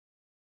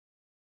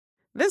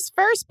This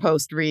first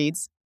post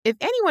reads, if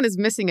anyone is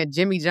missing a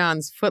Jimmy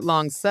John's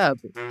footlong sub,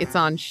 it's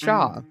on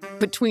Shaw,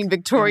 between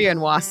Victoria and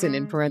Wasson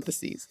in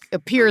parentheses.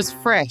 Appears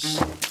fresh.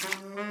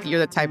 You're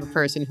the type of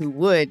person who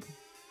would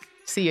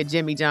see a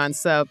Jimmy John's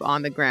sub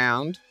on the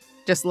ground,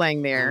 just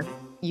laying there.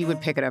 You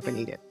would pick it up and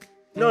eat it.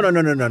 No.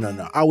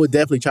 I would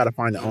definitely try to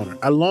find the owner.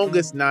 As long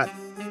as not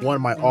one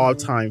of my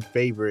all-time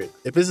favorite.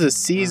 If it's a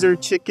Caesar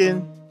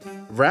chicken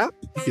wrap,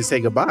 you can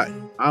say goodbye.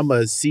 I'm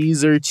a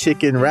Caesar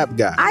chicken wrap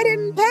guy. I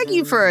didn't peg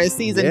you for a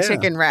seasoned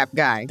chicken wrap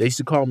guy. They used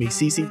to call me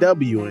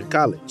CCW in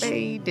college.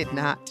 They did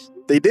not.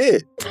 They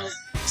did.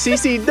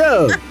 CC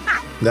Dub.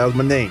 That was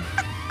my name.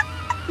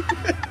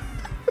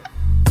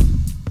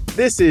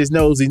 This is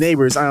Nosy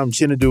Neighbors. I'm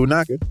Chinadu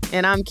Naka.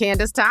 And I'm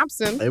Candace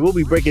Thompson. And we'll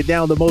be breaking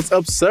down the most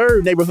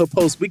absurd neighborhood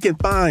posts we can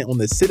find on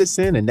the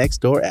Citizen and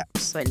Nextdoor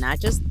apps. But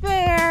not just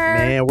there.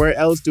 Man, where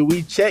else do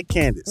we check,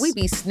 Candace? We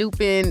be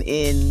snooping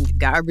in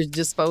garbage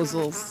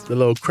disposals. The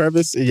little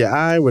crevice in your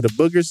eye where the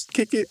boogers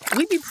kick it.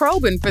 We be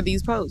probing for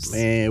these posts.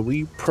 Man,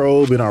 we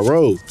probe in our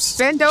robes.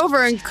 Bend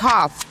over and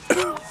cough.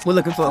 We're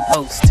looking for a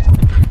post.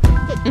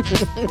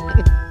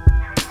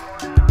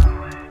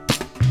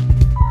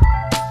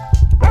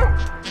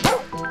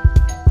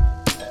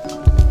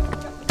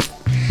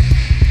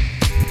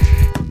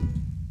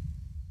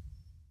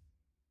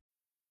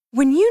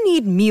 When you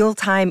need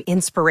mealtime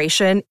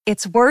inspiration,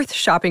 it's worth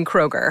shopping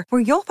Kroger,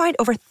 where you'll find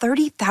over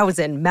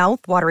 30,000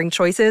 mouth-watering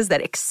choices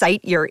that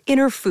excite your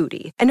inner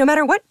foodie. And no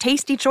matter what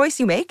tasty choice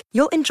you make,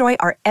 you'll enjoy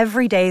our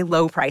everyday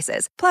low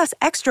prices, plus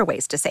extra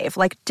ways to save,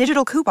 like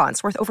digital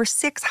coupons worth over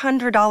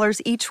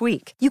 $600 each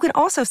week. You can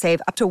also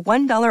save up to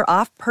 $1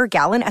 off per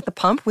gallon at the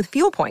pump with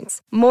fuel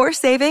points. More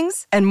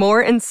savings and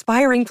more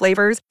inspiring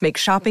flavors make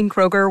shopping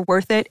Kroger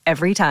worth it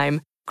every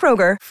time.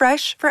 Kroger,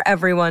 fresh for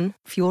everyone.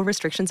 Fuel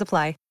restrictions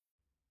apply.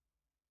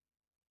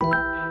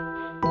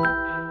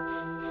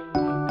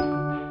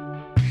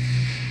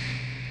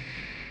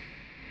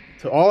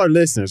 To all our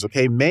listeners,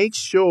 okay, make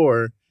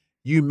sure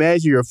you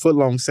measure your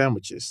footlong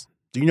sandwiches.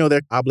 Do you know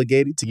they're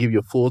obligated to give you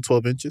a full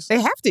 12 inches? They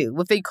have to.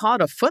 If they call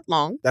it a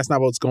footlong. That's not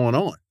what's going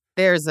on.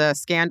 There's a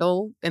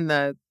scandal in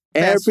the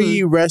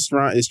Every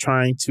restaurant is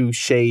trying to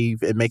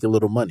shave and make a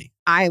little money.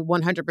 I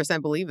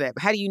 100% believe that.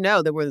 How do you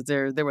know there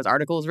was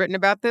articles written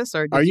about this?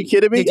 Or are you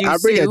kidding me? I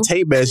bring a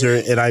tape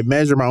measure and I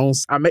measure my own.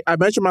 I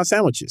measure my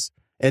sandwiches,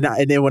 and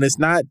then when it's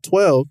not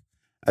 12,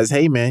 I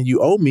say, "Hey man,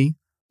 you owe me."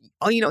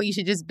 Oh, you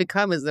should just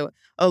become as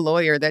a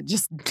lawyer that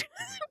just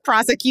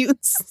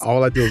prosecutes.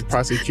 All I do is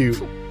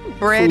prosecute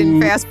bread in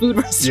fast food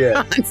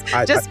restaurants.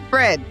 Yeah, just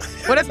bread.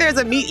 What if there's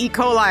a meat E.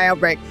 coli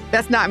outbreak?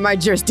 That's not my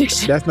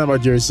jurisdiction. That's not my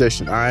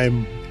jurisdiction.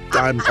 I'm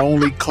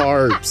only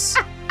carbs.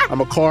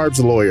 I'm a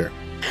carbs lawyer.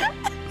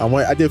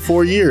 I did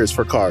 4 years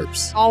for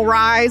carbs. All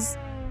rise,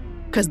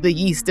 because the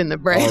yeast in the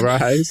bread. All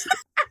rise.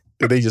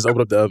 And they just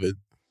open up the oven.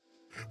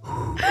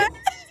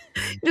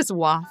 Just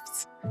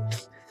wafts.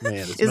 Man,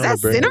 is that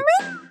cinnamon?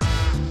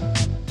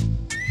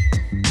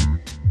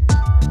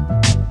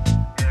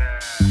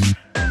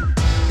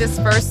 This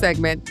first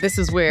segment, this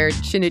is where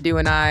Chinadu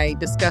and I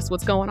discuss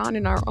what's going on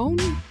in our own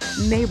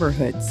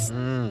neighborhoods.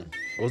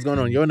 What's going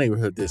on in your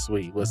neighborhood this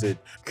week? Was it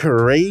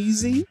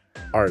crazy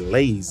or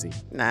lazy?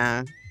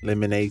 Nah.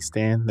 Lemonade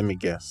stand? Let me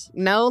guess.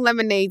 No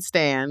lemonade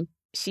stand.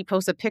 She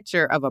posts a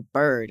picture of a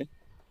bird.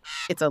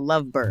 It's a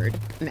lovebird,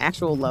 an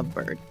actual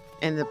lovebird.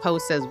 And the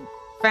post says,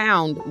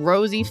 found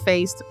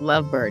rosy-faced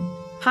lovebird.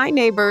 Hi,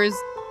 neighbors.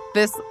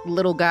 This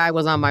little guy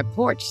was on my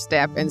porch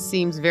step and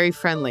seems very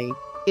friendly.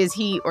 Is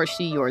he or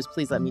she yours?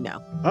 Please let me know.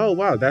 Oh,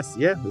 wow. It's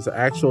an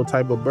actual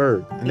type of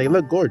bird. And they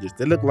look gorgeous.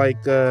 They look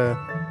like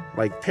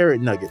parrot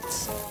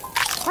nuggets.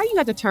 Why you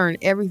have to turn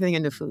everything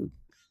into food?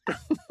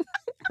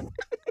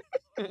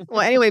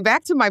 Well, anyway,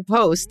 back to my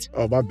post.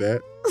 Oh, my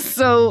bad.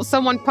 So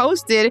someone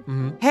posted,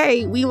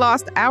 Hey, we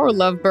lost our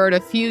lovebird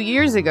a few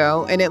years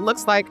ago, and it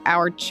looks like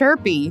our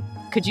Chirpy.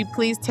 Could you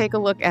please take a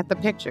look at the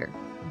picture?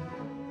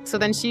 So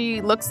then she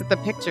looks at the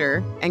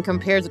picture and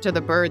compares it to the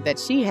bird that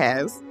she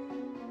has.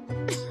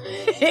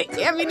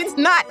 I mean, it's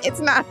not.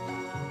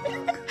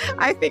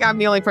 I think I'm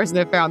the only person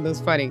that found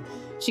this funny.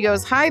 She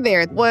goes, hi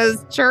there.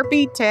 Was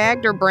Chirpy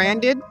tagged or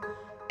branded?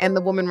 And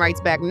the woman writes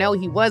back, no,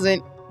 he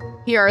wasn't.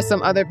 Here are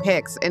some other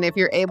pics. And if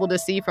you're able to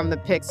see from the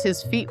pics,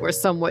 his feet were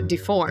somewhat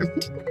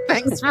deformed.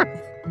 Thanks for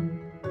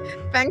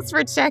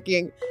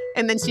checking.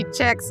 And then she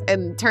checks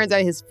and turns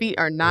out his feet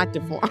are not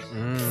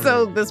deformed.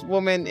 So this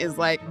woman is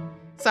like,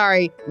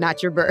 sorry,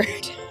 not your bird.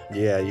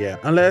 Yeah.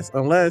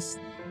 Unless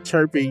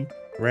Chirpy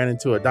ran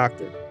into a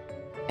doctor.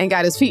 And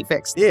got his feet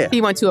fixed. Yeah.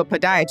 He went to a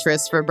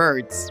podiatrist for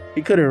birds.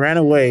 He could have ran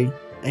away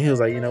and he was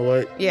like, you know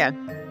what? Yeah.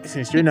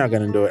 Since you're not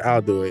going to do it,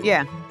 I'll do it.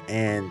 Yeah.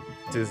 And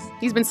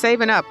he's been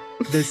saving up.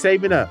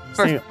 Saving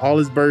all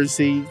his bird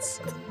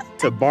seeds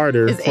to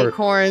barter his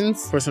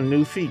acorns for some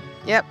new feet.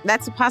 Yep.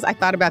 That's a I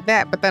thought about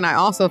that. But then I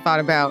also thought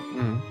about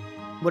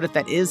what if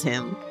that is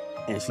him?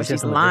 And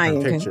she's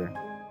lying. Picture.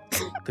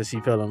 Because she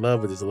fell in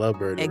love with his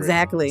lovebird.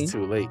 Exactly. It's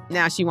too late.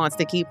 Now she wants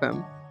to keep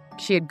him.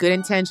 She had good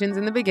intentions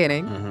in the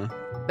beginning.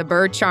 The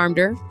bird charmed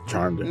her.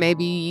 Charmed her.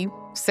 Maybe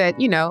said,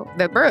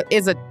 the bird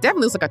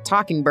definitely looks like a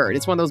talking bird.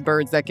 It's one of those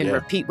birds that can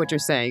repeat what you're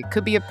saying.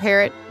 Could be a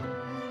parrot.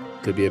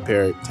 Could be a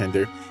parrot,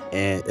 tender.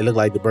 And it looked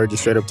like the bird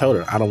just straight up told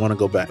her, I don't want to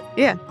go back.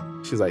 Yeah.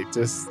 She's like,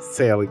 just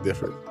say I look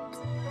different.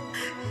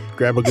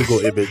 Grab a Google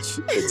image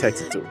and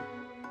text it to her.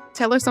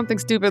 Tell her something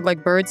stupid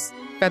like birds'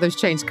 feathers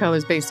change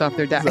colors based off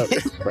their diet.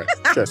 Right.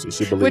 Trust me,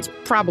 she believes Which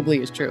it.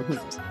 probably is true. Who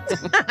knows?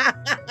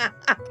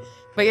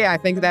 But yeah, I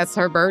think that's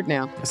her bird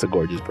now. It's a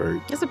gorgeous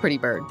bird. It's a pretty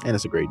bird. And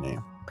it's a great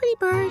name. Pretty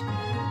bird.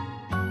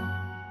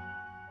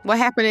 What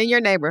happened in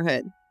your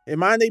neighborhood? In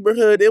my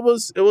neighborhood, it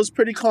was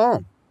pretty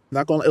calm.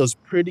 It was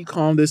pretty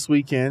calm this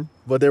weekend.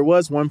 But there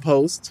was one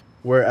post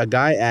where a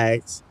guy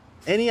asked,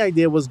 any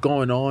idea what's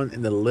going on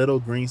in the little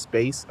green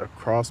space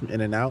across from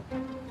In-N-Out?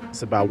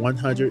 It's about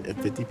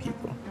 150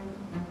 people.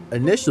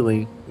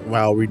 Initially,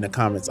 while reading the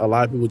comments, a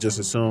lot of people just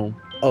assume,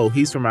 oh,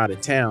 he's from out of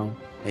town,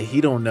 and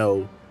he don't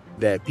know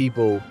that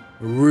people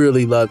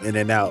really love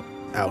In-N-Out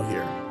out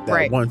here. That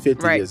Right.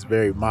 150 is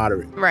very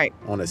moderate Right.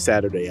 on a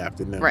Saturday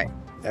afternoon. Right.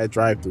 That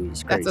drive-through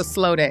is crazy. That's a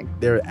slow day.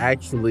 There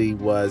actually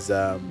was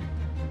a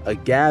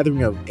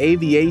gathering of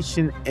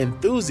aviation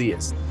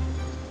enthusiasts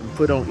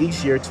put on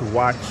each year to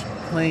watch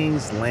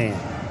planes land.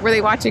 Were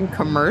they watching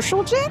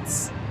commercial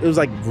jets? It was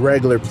like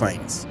regular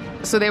planes.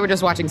 So they were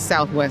just watching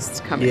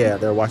Southwest coming. Yeah,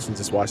 they're watching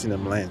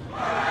them land.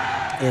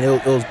 And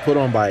it was put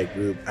on by a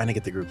group. I didn't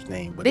get the group's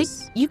name, but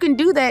You can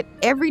do that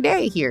every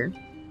day here.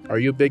 Are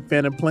you a big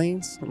fan of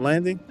planes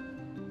landing?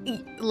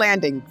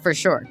 Landing, for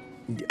sure.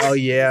 Oh,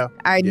 yeah.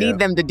 I need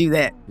them to do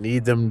that.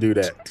 Need them to do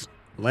that.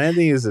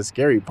 Landing is the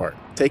scary part.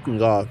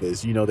 Taking off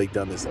is, they've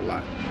done this a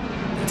lot.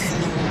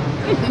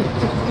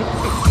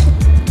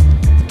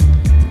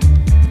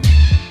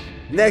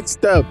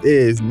 Next up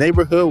is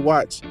Neighborhood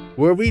Watch,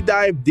 where we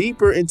dive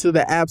deeper into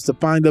the apps to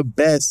find the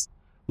best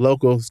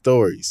local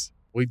stories.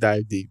 We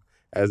dive deep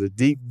as a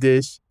deep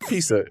dish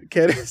pizza.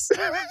 Candace?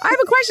 I have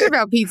a question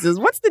about pizzas.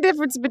 What's the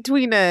difference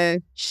between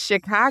a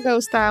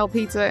Chicago-style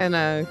pizza and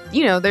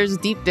there's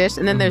deep dish,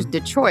 and then there's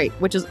Detroit,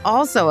 which is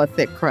also a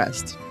thick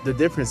crust. The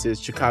difference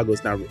is Chicago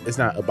it's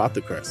not about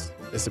the crust.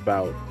 It's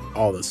about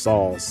all the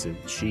sauce and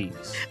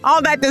cheese.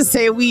 All that to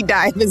say, we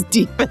dive as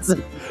deep as a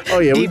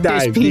we deep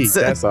dive dish deep. pizza.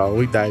 That's all.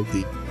 We dive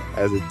deep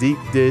as a deep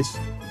dish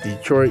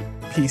Detroit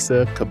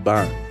pizza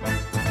kebab.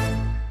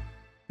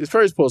 This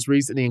first post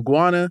reads, an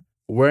iguana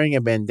wearing a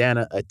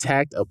bandana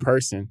attacked a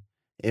person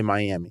in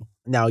Miami.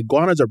 Now,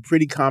 iguanas are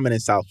pretty common in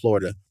South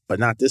Florida, but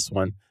not this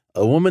one.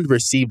 A woman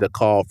received a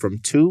call from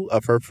two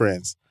of her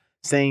friends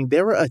saying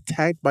they were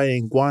attacked by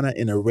an iguana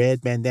in a red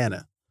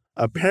bandana.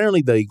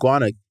 Apparently, the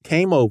iguana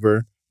came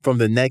over from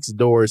the next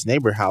door's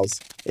neighbor house.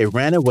 It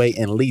ran away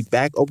and leaped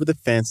back over the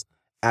fence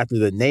after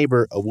the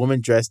neighbor, a woman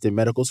dressed in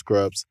medical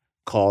scrubs,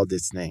 called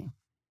its name.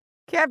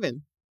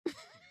 Kevin.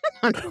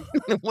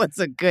 What's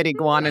a good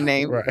iguana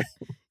name? Right.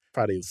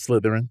 Probably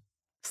Slytherin.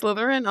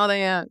 Slytherin? Oh,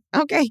 yeah.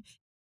 Okay.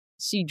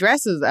 She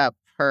dresses up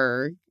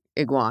her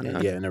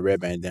iguana. Yeah, in a red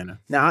bandana.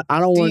 Now, I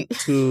don't want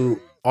to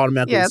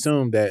automatically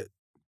assume that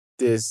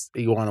this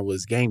iguana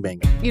was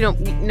gangbanging. You don't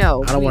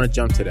know. I don't want to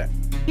jump to that.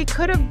 He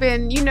could have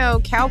been,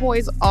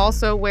 cowboys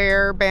also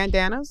wear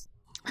bandanas.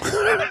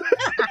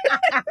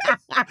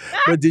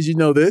 But did you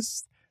know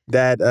this?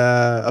 That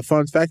a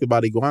fun fact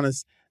about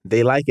iguanas,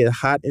 they like it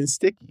hot and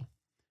sticky.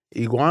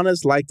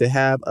 Iguanas like to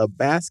have a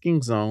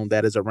basking zone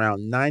that is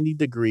around 90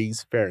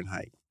 degrees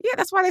Fahrenheit. Yeah,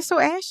 that's why they're so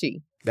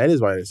ashy. That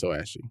is why they're so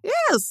ashy.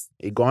 Yes.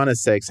 Iguana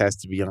sex has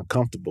to be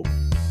uncomfortable.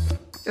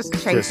 Just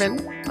chafing.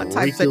 What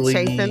types of wrinkly,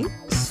 chafing?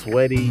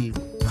 Sweaty,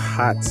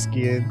 hot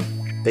skin.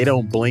 They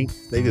don't blink.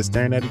 They just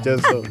staring at each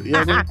other. So, you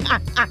know what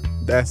I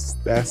mean?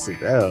 That's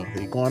it. Oh,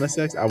 iguana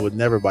sex? I would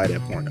never buy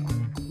that porno.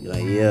 You're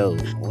like, yo,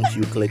 once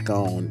you click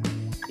on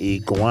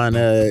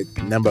iguana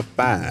number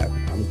 5,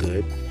 I'm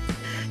good.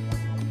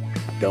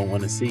 Don't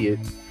want to see it.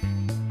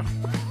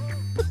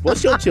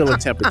 What's your chilling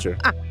temperature?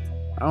 I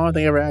don't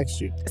think I ever asked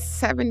you.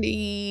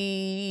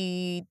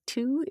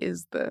 72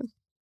 is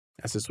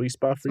That's a sweet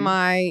spot for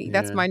you?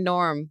 That's my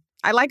norm.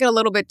 I like it a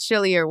little bit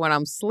chillier when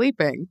I'm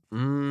sleeping.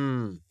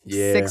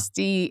 Yeah.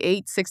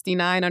 68,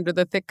 69 under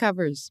the thick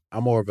covers.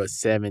 I'm more of a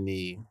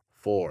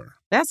 74.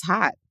 That's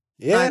hot.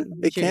 Yeah,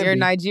 it can You're be.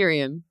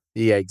 Nigerian.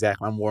 Yeah,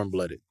 exactly. I'm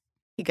warm-blooded.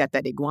 He got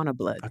that iguana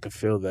blood. I can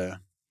feel the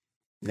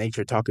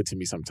nature talking to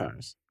me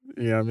sometimes.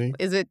 You know what I mean?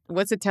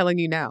 What's it telling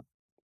you now?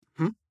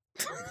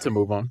 To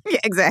move on. Yeah,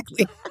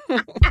 exactly.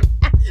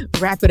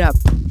 Wrap it up.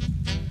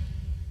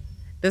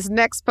 This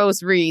next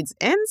post reads,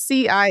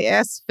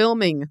 NCIS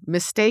filming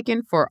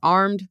mistaken for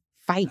armed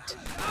fight.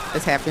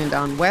 This happened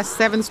on West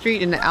 7th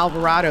Street and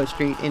Alvarado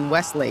Street in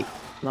Westlake,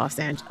 Los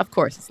Angeles. Of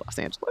course, it's Los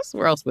Angeles.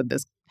 Where else would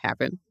this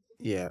happen?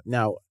 Yeah.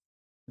 Now,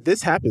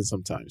 this happens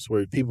sometimes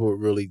where people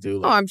really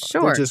do. I'm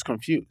sure. They're just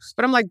confused.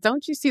 But I'm like,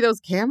 don't you see those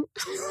cameras?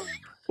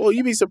 Well,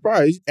 you'd be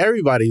surprised.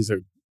 Everybody's a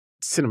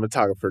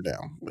cinematographer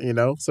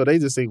now, So they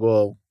just think,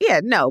 well. Yeah,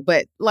 no,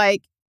 but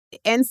like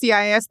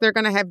NCIS, they're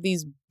going to have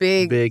these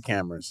big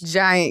cameras.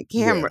 Giant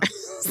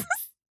cameras.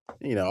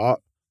 Yeah.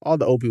 All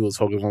the old people was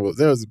focused on.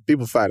 There was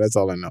people fight. That's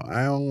all I know.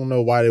 I don't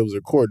know why they was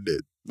recording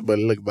it, but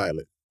it looked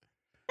violent.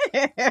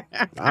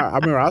 I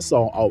remember I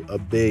saw a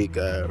big,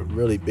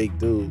 really big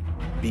dude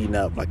beating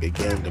up like a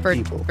gang of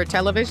people. For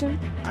television?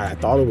 I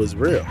thought it was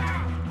real.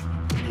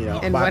 You know,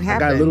 and what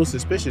happened? I got a little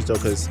suspicious though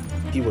because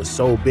he was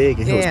so big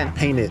and he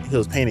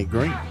was painted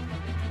green.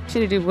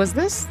 Dude, was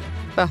this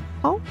the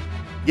Hulk?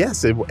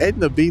 Yes, it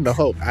ended up being the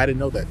Hulk. I didn't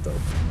know that though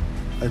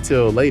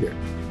until later.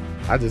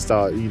 I just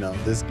thought,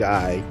 this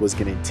guy was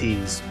getting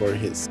teased for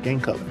his skin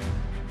color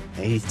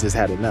and he just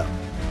had enough.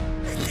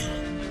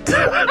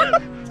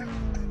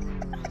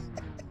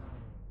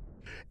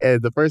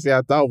 And the first thing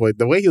I thought was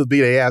the way he was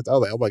beating their ass, I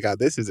was like, oh my God,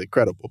 this is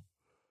incredible.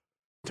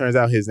 Turns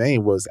out his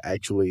name was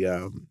actually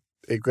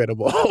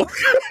Incredible Hulk.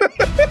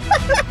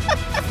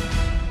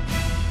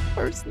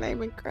 First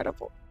name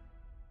Incredible.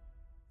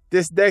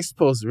 This next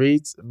post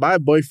reads, my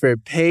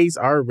boyfriend pays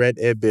our rent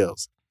and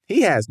bills.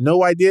 He has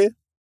no idea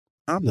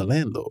I'm the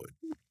landlord.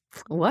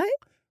 What?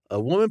 A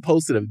woman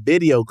posted a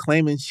video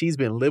claiming she's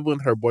been living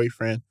with her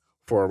boyfriend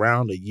for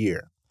around a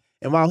year.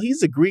 And while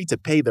he's agreed to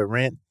pay the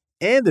rent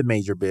and the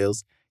major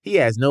bills, he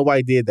has no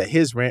idea that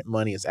his rent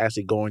money is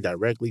actually going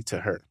directly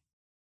to her.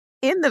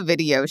 In the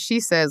video, she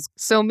says,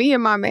 so me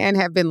and my man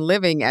have been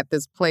living at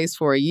this place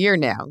for a year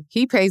now.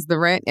 He pays the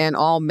rent and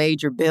all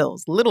major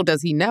bills. Little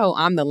does he know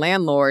I'm the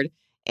landlord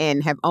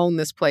and have owned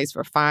this place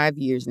for 5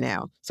 years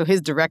now. So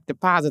his direct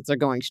deposits are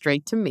going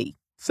straight to me.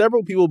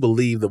 Several people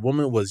believe the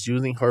woman was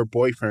using her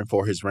boyfriend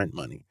for his rent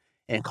money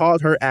and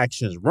called her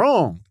actions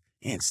wrong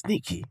and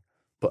sneaky.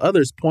 But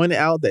others pointed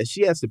out that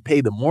she has to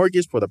pay the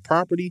mortgage for the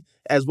property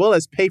as well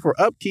as pay for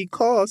upkeep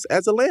costs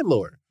as a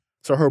landlord.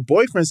 So her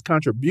boyfriend's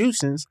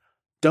contributions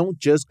don't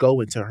just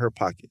go into her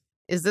pocket.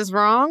 Is this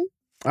wrong?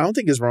 I don't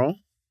think it's wrong.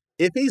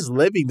 If he's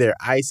living there,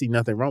 I see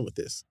nothing wrong with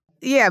this.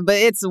 Yeah, but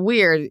it's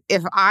weird.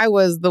 If I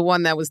was the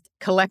one that was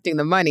collecting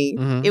the money,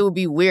 It would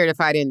be weird if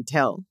I didn't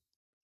tell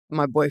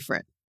my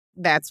boyfriend.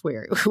 That's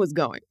where it was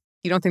going.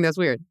 You don't think that's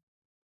weird?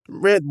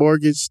 Rent,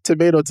 mortgage,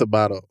 tomato.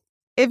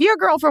 If your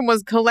girlfriend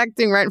was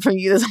collecting rent from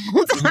you this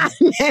whole time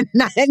and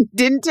I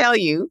didn't tell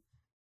you,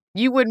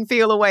 you wouldn't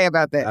feel a way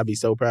about that. I'd be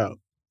so proud.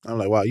 I'm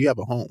like, wow, you have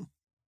a home.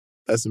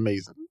 That's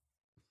amazing.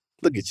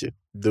 Look at you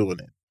doing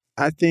it.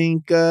 I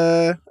think,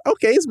 okay,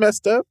 it's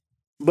messed up.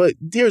 But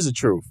here's the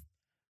truth.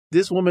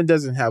 This woman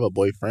doesn't have a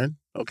boyfriend,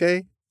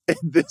 okay?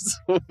 This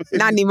woman,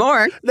 not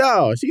anymore.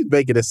 No, she's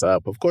making this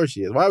up. Of course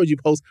she is. Why would you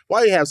post?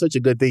 Why you have such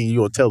a good thing you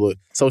don't tell the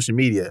social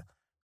media?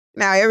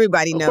 Now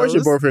everybody knows. Of course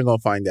your boyfriend gonna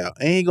find out.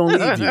 And he gonna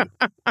leave you.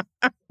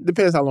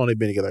 Depends how long they've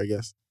been together, I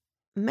guess.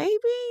 Maybe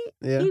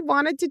he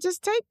wanted to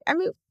just take,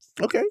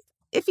 okay.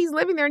 If he's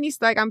living there and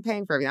he's like, I'm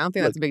paying for everything, I don't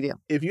think that's a big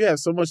deal. If you have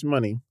so much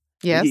money,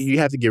 yes, you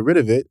have to get rid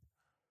of it.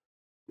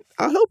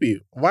 I'll help you.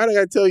 Why do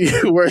I tell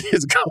you where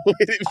it's going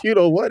if you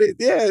don't want it?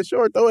 Yeah,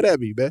 sure, throw it at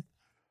me, man.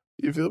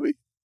 You feel me?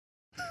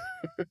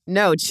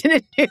 No,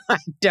 I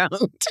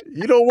don't.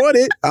 You don't want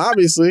it,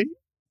 obviously.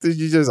 Did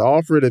you just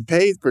offer to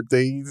pay for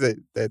things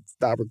that's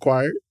not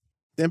required?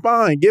 Then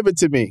fine, give it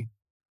to me.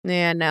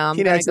 Yeah, no, I'm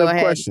going to go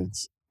ahead.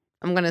 Questions.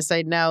 I'm going to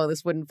say no,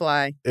 this wouldn't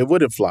fly. It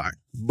wouldn't fly.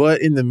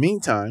 But in the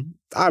meantime,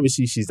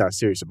 obviously she's not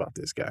serious about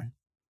this guy.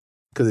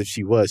 Because if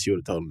she was, she would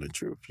have told him the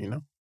truth,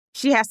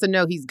 She has to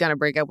know he's going to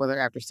break up with her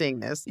after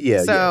seeing this.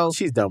 Yeah,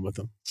 she's done with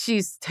him.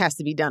 She has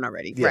to be done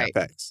already. Yeah, right.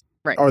 Facts.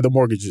 Right. Or the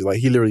mortgages, like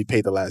he literally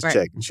paid the last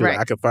check. And she was like,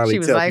 I could finally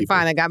tell people. She was like,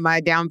 fine, I got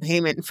my down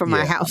payment for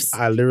my house.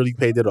 I literally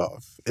paid it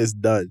off. It's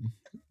done.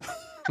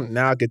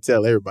 Now I could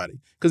tell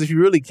everybody. Because if you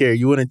really care,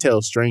 you wouldn't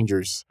tell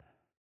strangers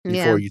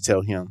before you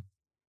tell him.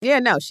 Yeah,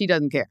 no, she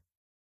doesn't care.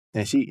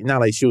 And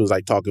not like she was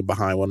like talking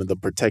behind one of the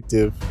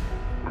protective.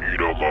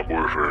 My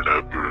boyfriend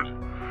has been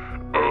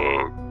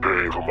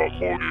paying for my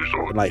mortgage.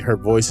 And like her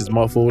voice is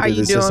muffled and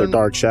it's just a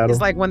dark shadow.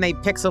 It's like when they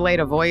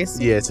pixelate a voice.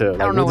 Yeah, it's a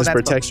witness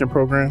protection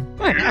program.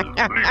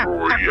 Yeah,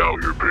 Leroy, he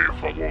out here paying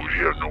for my mortgage. He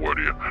has no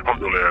idea. I'm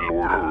the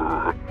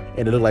landlord.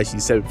 And it looked like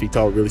she's 7 feet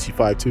tall. Really, she's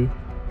 5'2".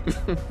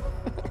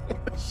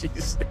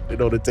 She's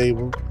sitting on the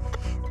table.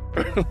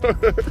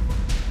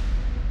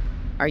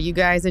 Are you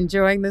guys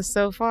enjoying this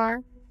so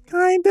far?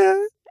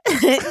 Kinda.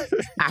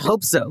 I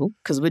hope so,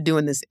 because we're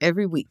doing this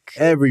every week.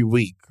 Every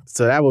week.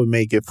 So that would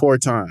make it 4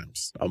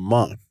 times a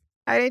month.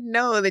 I didn't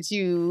know that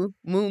you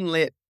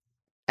moonlit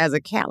as a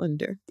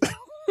calendar.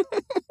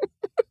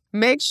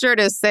 Make sure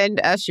to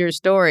send us your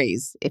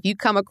stories. If you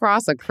come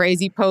across a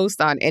crazy post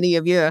on any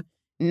of your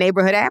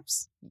neighborhood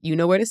apps, you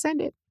know where to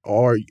send it.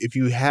 Or if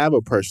you have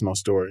a personal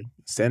story,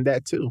 send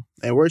that too.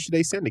 And where should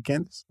they send it,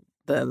 Candace?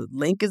 The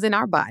link is in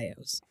our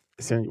bios.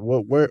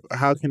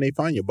 How can they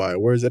find your bio?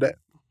 Where is it at?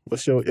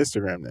 What's your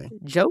Instagram name?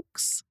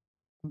 Jokes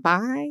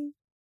by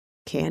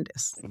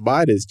Candace.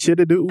 Mine is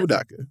Chinadu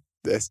Udaka.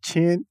 That's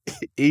Chin,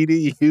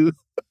 EDUUNAKA.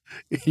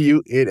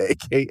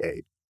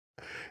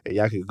 And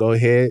y'all can go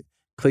ahead,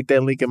 click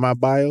that link in my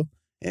bio,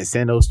 and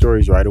send those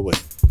stories right away.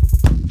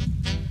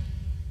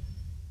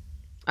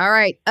 All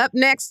right, up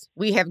next,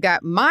 we have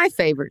got my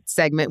favorite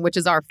segment, which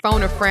is our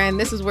Phone a Friend.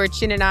 This is where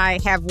Chin and I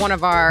have one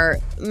of our,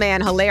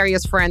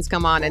 hilarious friends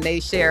come on and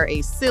they share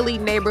a silly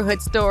neighborhood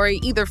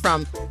story, either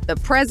from the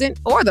present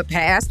or the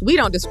past. We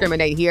don't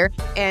discriminate here.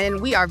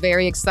 And we are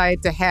very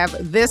excited to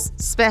have this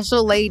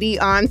special lady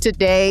on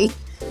today.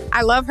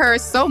 I love her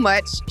so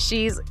much.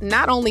 She's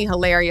not only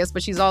hilarious,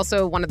 but she's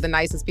also one of the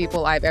nicest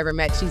people I've ever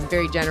met. She's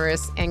very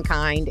generous and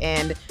kind,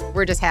 and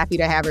we're just happy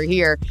to have her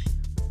here.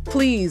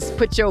 Please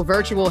put your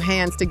virtual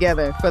hands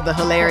together for the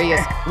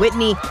hilarious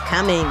Whitney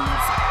Cummings,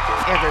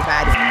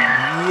 everybody.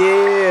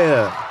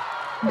 Yeah.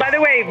 By the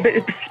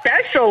way,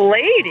 special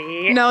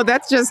lady. No,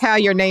 that's just how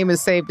your name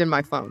is saved in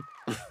my phone.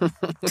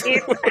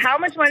 How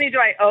much money do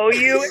I owe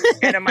you?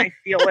 And am I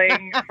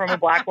stealing from a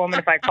Black woman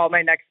if I call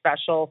my next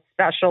special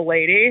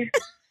lady?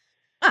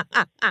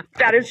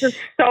 That is just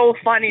so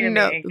funny to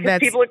me.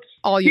 That's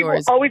all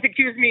yours. People always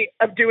accuse me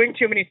of doing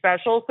too many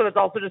specials, so it's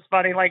also just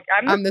funny. Like,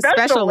 I'm the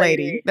special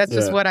lady. That's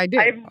just what I do.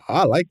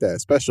 I like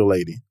that, special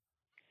lady.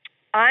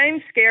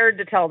 I'm scared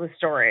to tell the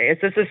story. Is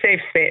this a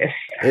safe space?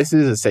 This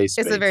is a safe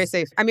space. It's a very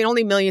safe.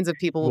 Only millions of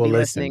people will be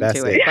listening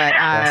to it, but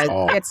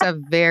it's a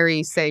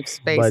very safe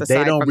space. But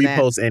they don't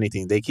repost that.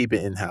 Anything. They keep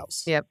it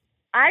in-house. Yep.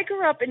 I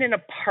grew up in an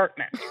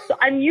apartment, so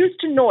I'm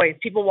used to noise.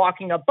 People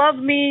walking above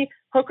me,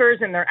 hookers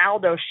in their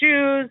Aldo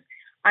shoes.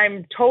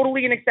 I'm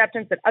totally in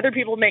acceptance that other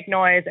people make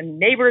noise and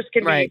neighbors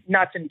can be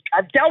nuts. And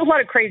I've dealt with a lot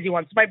of crazy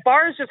ones. So my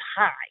bar is just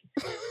high.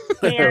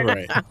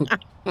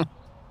 And,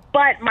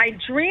 but my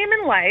dream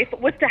in life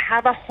was to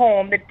have a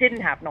home that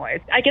didn't have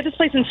noise. I get this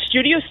place in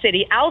Studio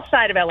City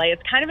outside of LA.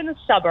 It's kind of in the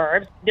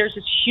suburbs. There's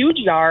this huge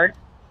yard.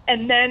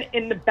 And then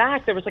in the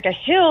back, there was like a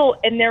hill,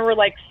 and there were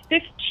like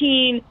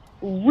 15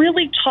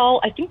 really tall,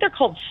 I think they're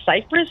called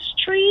cypress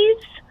trees.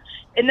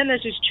 And then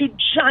there's these 2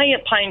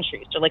 giant pine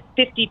trees. They're like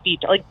 50 feet,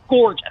 like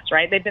gorgeous,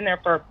 right? They've been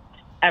there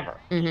forever.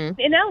 Mm-hmm.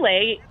 In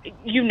LA,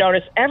 you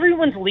notice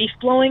everyone's leaf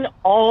blowing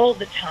all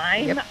the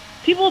time. Yep.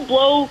 People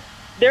blow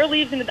their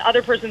leaves into the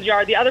other person's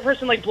yard. The other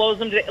person like blows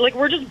them. Like,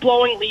 we're just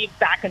blowing leaves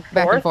back and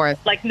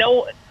forth. Like,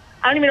 no,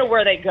 I don't even know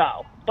where they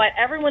go. But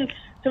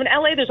so in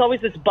LA, there's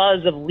always this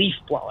buzz of leaf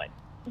blowing.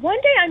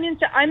 One day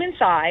I'm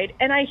inside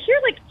and I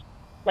hear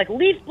like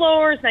leaf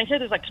blowers, and I hear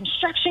there's like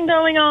construction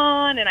going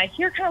on, and I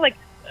hear kind of like,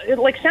 it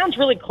like sounds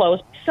really close.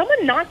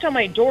 Someone knocked on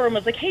my door and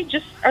was like, "Hey,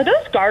 are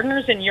those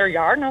gardeners in your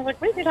yard?" And I was like,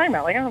 "What are you talking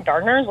about? Like, I don't have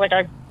gardeners. Like,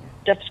 I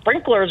have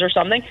sprinklers or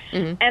something."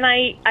 Mm-hmm. And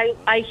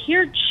I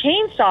hear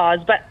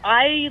chainsaws, but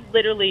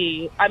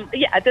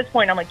at this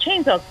point I'm like,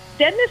 chainsaws.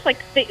 Then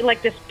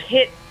this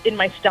pit in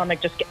my stomach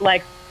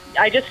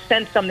I just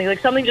sensed something. Like,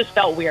 something just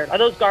felt weird. Are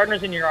those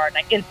gardeners in your yard?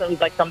 And I instantly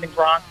was like, something's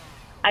wrong.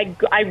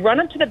 I run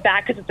up to the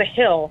back because it's a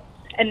hill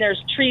and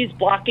there's trees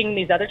blocking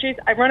these other trees.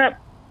 I run up.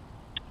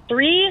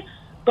 3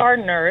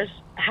 gardeners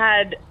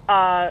had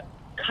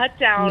cut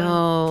down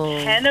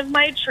 10 of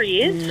my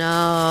trees.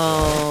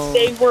 No.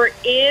 They were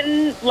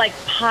in like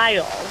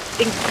piles,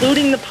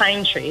 including the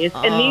pine trees.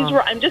 And these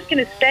were, I'm just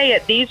going to say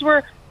it, these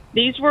were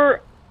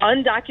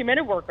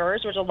undocumented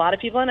workers, which a lot of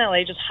people in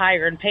LA just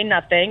hire and pay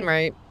nothing.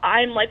 Right.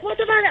 I'm like, what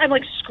the fuck? I'm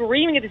like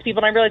screaming at these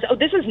people, and I realize,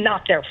 this is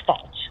not their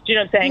fault. Do you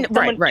know what I'm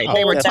saying? Right.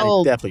 They were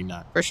told. Definitely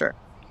not. For sure.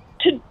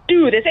 To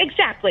do this.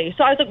 Exactly.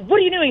 So I was like, what are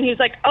you doing? He was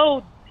like,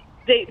 our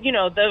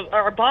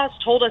boss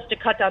told us to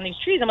cut down these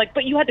trees. I'm like,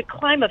 but you had to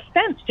climb a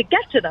fence to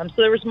get to them. So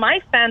there was my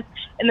fence,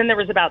 and then there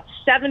was about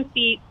 7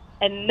 feet,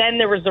 and then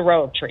there was the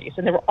row of trees,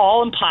 and they were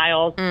all in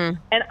piles. And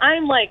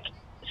I'm like,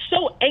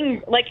 so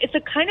angry. Like, it's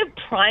a kind of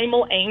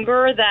primal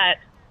anger that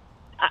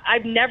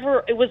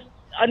it was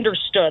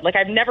understood. Like,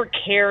 I've never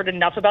cared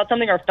enough about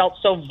something or felt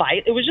so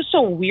it was just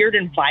so weird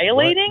and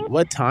violating.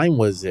 What time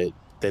was it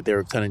that they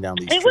were cutting down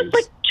these trees? It was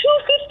like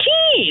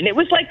 2:15. It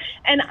was like,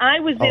 and I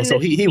was in. So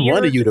he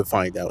wanted you to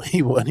find out.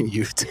 He wanted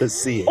you to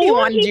see it. He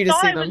wanted you to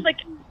see them. Was like,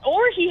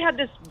 or he had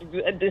this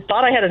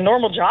thought I had a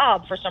normal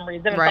job for some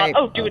reason, and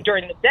thought, do it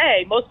during the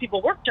day. Most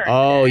people work during the day.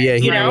 Oh yeah,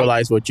 he didn't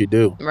realize what you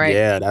do. Right.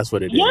 Yeah, that's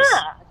what it is.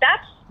 Yeah,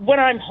 that's when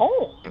I'm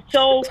home.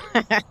 So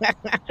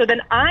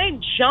then I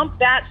jump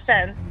that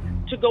fence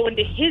to go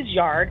into his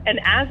yard, and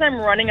as I'm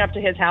running up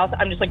to his house,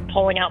 I'm just like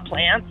pulling out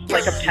plants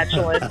like a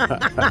petulant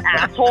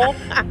asshole.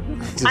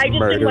 I just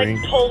murdering.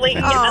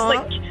 am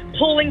like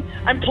pulling,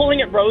 I'm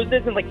pulling at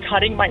roses and like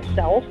cutting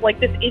myself, like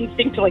this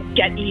instinct to like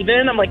get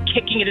even. I'm like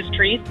kicking at his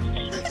trees.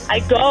 I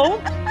go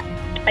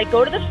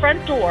to the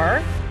front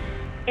door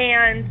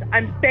and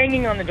I'm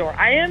banging on the door.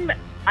 I am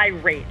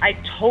irate. I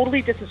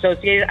totally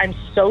disassociated. I'm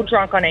so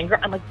drunk on anger.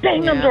 I'm like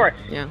banging on the door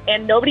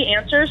and nobody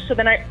answers. So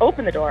then I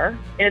open the door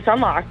and it's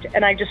unlocked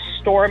and I just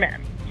storm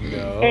in.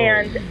 No.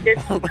 And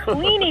this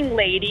cleaning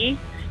lady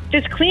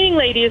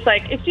is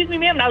like, "Excuse me,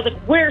 ma'am." And I was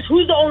like,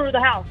 who's the owner of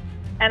the house?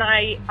 And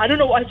I don't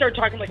know. I started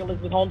talking like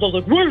Elizabeth Holmes. I was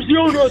like, "Where's the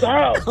owner of the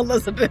house?"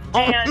 Elizabeth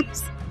Holmes.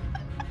 And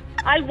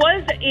I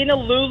was in a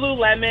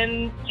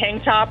Lululemon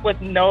tank top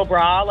with no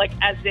bra, like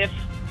as if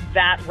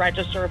that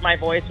register of my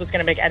voice was going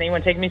to make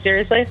anyone take me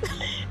seriously.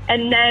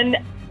 And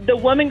then the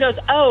woman goes,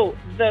 "Oh,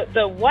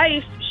 the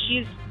wife,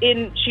 she's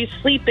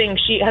sleeping.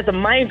 She has a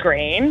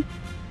migraine.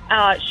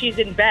 She's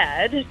in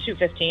bed,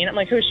 2:15. I'm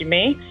like, who is she,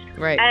 me?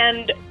 Right.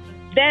 And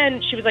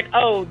then she was like,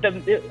 I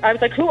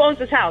was like, who owns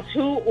this house?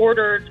 Who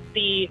ordered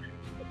the,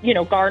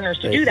 gardeners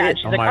to do that?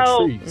 She's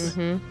like,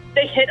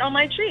 they hit on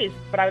my trees.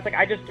 But I was like,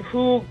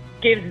 who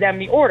gives them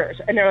the orders?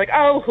 And they're like,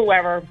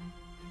 whoever,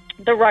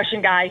 the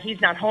Russian guy,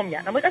 he's not home yet.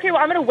 And I'm like, okay,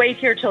 well, I'm going to wait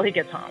here till he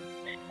gets home.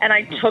 And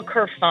I took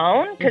her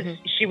phone because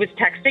she was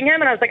texting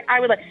him. And I was like,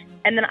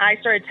 and then I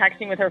started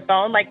texting with her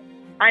phone, like,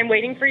 I'm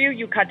waiting for you.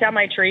 You cut down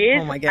my trees.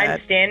 Oh my God.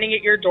 I'm standing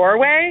at your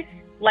doorway.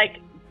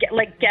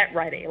 Get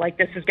ready. Like,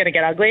 this is going to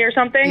get ugly or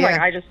something.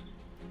 Yeah.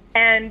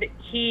 And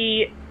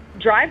he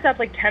drives up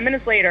 10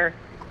 minutes later,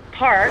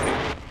 parks,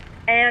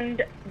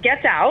 and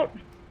gets out.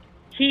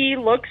 He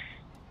looks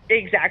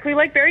exactly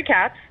like Barry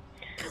Katz.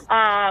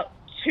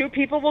 2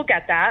 people will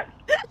get that.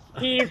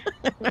 He's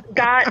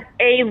got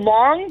a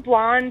long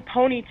blonde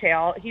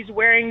ponytail. He's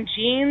wearing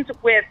jeans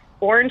with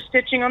orange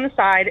stitching on the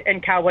side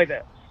and cowboy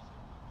boots.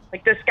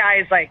 This guy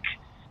is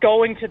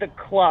going to the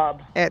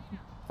club at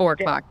 4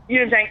 o'clock. You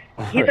know what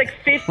I'm saying?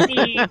 He's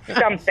 50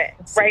 something,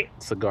 right?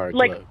 Cigar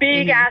club.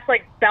 Big ass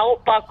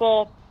belt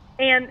buckle,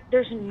 and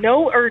there's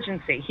no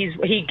urgency.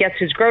 He gets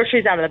his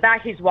groceries out of the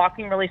back. He's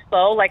walking really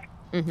slow,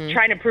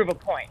 trying to prove a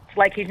point.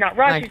 He's not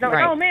rushed. He's not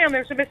oh man,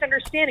 there's a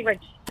misunderstanding.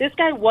 This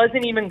guy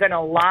wasn't even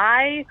gonna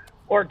lie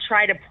or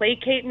try to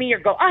placate me or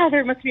go,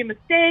 there must be a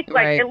mistake.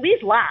 At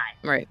least lie.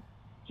 Right.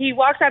 He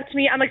walks up to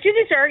me. I'm like, excuse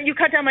me, sir, you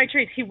cut down my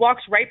trees. He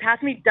walks right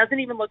past me, doesn't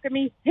even look at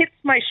me, hits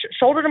my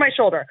shoulder to my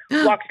shoulder,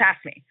 walks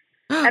past me.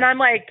 And I'm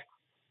like,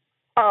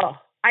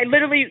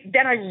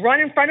 then I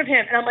run in front of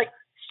him and I'm like,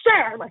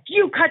 sir,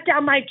 you cut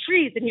down my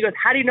trees. And he goes,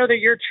 how do you know they're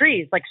your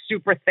trees?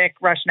 Super thick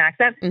Russian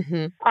accent.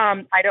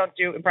 I don't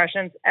do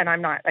impressions and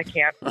I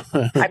can't.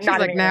 I'm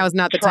not now is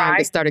not the time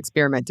to start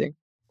experimenting.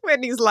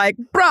 Whitney's like,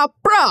 bruh,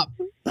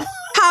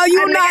 how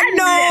you not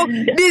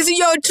know this is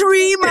your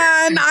tree,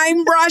 man?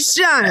 I'm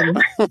Russian.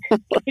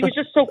 He was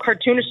just so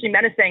cartoonishly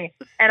menacing.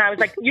 And I was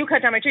like, you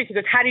cut down my trees. He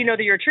goes, how do you know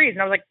they're your trees?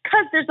 And I was like,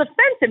 because there's a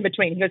fence in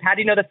between. He goes, how do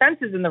you know the fence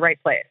is in the right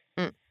place?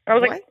 And I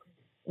was like,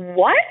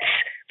 what?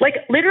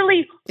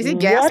 Literally, is he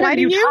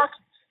gaslighting you?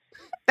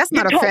 That's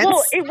not a fence.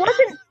 Well, it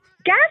wasn't.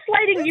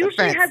 Gaslighting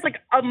usually has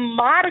a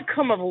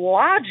modicum of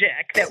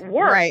logic that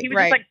works. Right, he was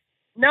just like,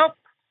 nope.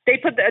 They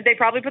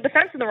probably put the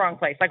fence in the wrong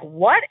place.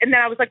 What? And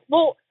then I was like,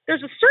 well,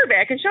 there's a survey.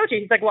 I can show it to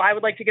you. He's like, well, I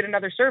would like to get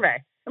another survey.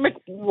 I'm like,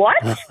 what?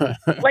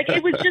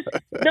 It was just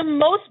the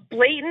most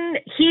blatant.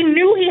 He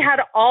knew he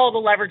had all the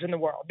leverage in the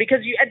world because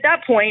at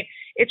that point,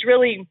 it's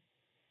really,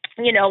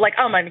 oh,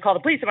 am I going to call the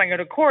police? Am I going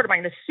to go to court? Am I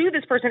going to sue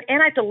this person?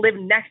 And I have to live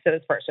next to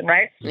this person,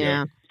 right?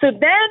 Yeah. So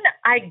then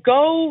I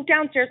go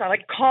downstairs. I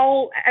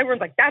call.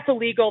 Everyone's like, that's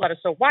illegal. That is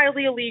so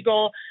wildly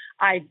illegal.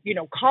 I,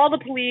 call the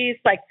police.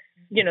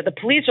 The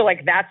police are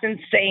like, that's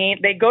insane.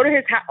 They go to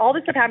his house. All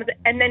this stuff happens.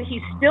 And then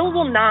he still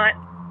will not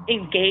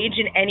engage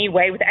in any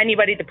way with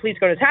anybody. The police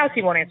go to his house.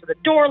 He won't answer the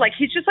door.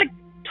 He's just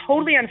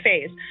totally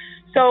unfazed.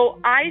 So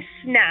I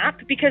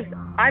snap because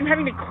I'm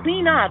having to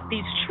clean up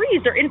these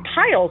trees. They're in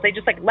piles. They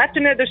just left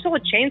in there. There's still a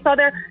chainsaw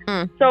there.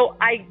 So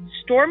I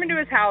storm into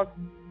his house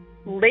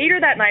later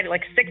that night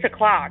at 6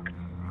 o'clock.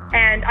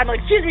 And I'm like,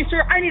 excuse me,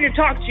 sir, I need to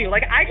talk to you.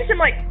 I just am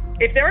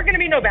if there are going to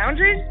be no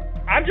boundaries,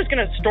 I'm just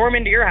going to storm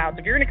into your house.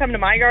 If you're going to come to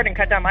my yard and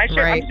cut down my shit,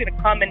 I'm just going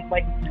to come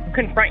and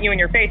confront you in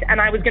your face.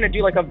 And I was going to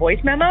do a voice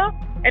memo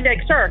and be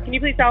like, sir, can you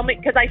please tell me?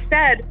 Because I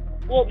said,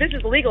 well, this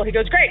is illegal. He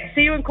goes, great,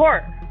 see you in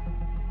court.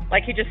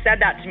 He just said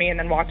that to me and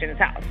then walked in his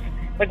house.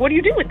 What do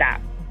you do with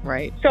that?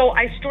 Right. So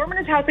I storm in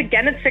his house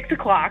again at 6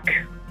 o'clock,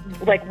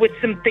 with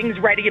some things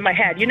ready in my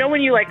head.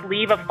 When you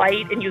leave a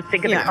fight and you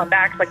think of the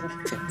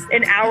comebacks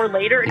an hour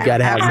later. You got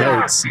to have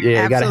notes.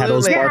 Yeah, you got to have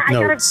those spark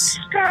notes.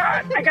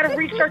 I got to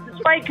restart this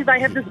fight because I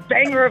have this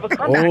banger of a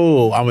comeback.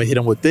 Oh, I'm going to hit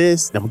him with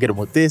this. Then I'm going to get him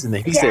with this. And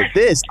then he said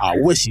this. I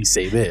wish he'd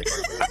say this.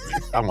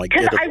 I'm like,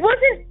 because I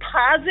wasn't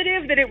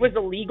positive that it was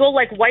illegal.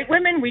 White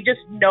women, we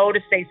just know to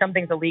say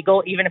something's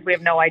illegal, even if we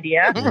have no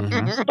idea. But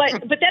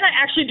then I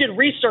actually did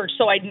research.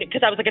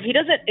 Because I was like,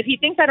 if he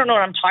thinks I don't know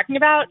what I'm talking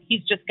about,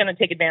 he's just going to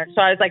take advantage.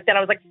 So I was like,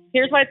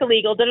 here's why it's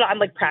illegal. I'm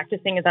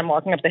practicing as I'm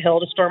walking up the hill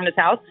to storm his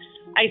house.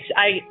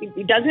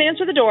 He doesn't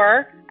answer the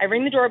door. I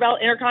ring the doorbell,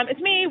 intercom. It's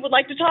me, would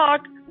like to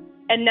talk.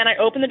 And then I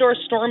open the door,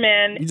 storm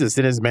in. You just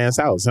in this man's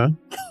house, huh?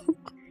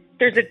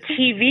 There's a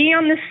TV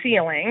on the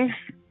ceiling.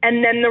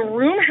 And then the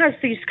room has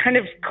these kind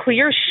of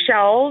clear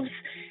shelves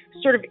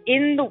sort of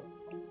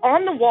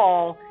on the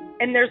wall.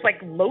 And there's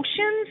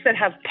lotions that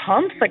have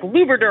pumps,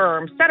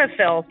 Lubriderm,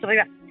 Cetaphil, stuff like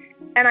that.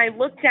 And I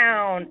look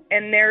down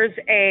and there's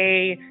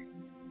a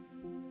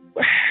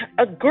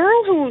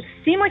girl who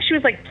seemed like she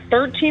was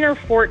 13 or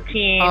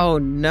 14. Oh,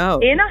 no.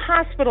 In a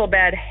hospital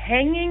bed,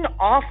 hanging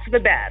off the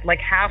bed,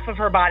 half of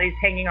her body's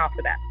hanging off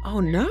the bed. Oh,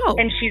 no.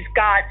 And she's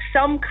got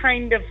some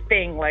kind of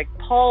thing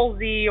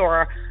palsy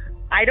or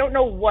I don't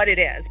know what it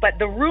is, but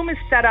the room is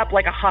set up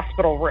like a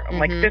hospital room.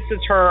 This is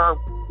her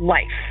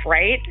life,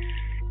 right?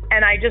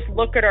 And I just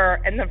look at her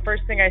and the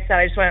first thing I said,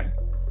 I just went,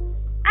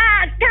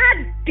 God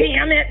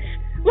damn it.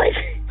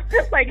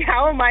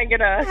 How am I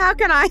going to How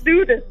can I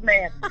sue this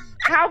man?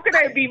 How could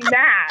I be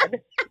mad?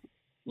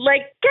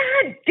 Like,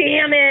 God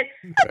damn it.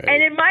 Right.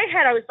 And in my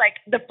head, I was like,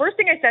 the first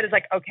thing I said is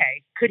like,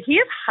 okay, could he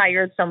have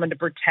hired someone to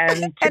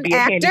pretend to An be a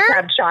actor?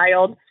 handicapped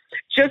child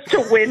just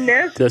to win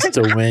this? Just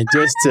to win,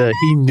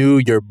 he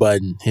knew your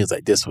button. He was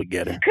like, this would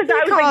get her. Because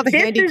I was Called like,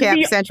 this handicap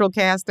is central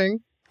casting.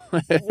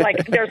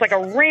 like, there's like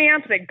a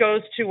ramp that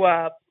goes to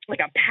a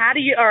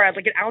patio or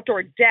like an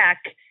outdoor deck.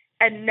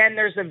 And then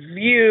there's a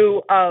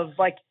view of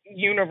like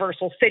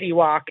Universal City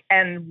Walk,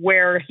 and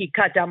where he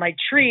cut down my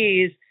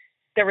trees,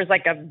 there was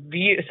like a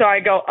view. So I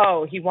go,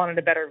 oh, he wanted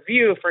a better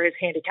view for his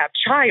handicapped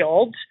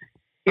child.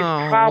 Is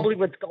probably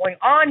what's going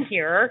on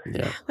here.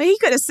 Yeah. Well, he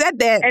could have said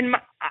that. And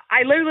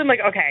I literally am like,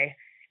 okay,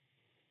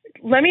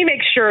 let me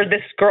make sure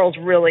this girl's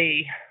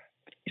really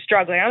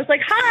struggling. I was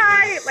like,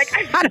 hi. Like,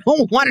 I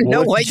don't want to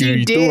know what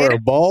you threw her did. a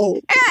ball?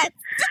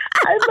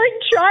 I'm like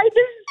trying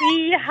to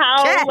see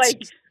how Catch. like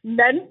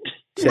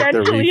Check the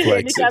mentally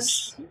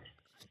reflexes. handicapped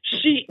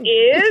she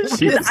is.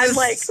 This I'm is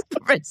like,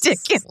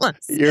 ridiculous.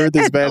 You're at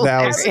this That's man's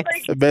house,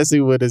 hilarious.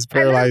 messing with his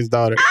paralyzed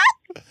daughter.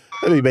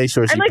 Let me make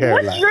sure she's I'm like,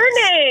 paralyzed. what's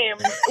your name?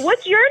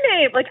 What's your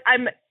name? Like,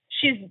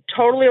 she's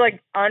totally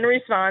like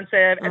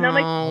unresponsive. And I'm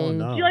like, Oh,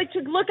 no. do you like to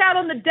look out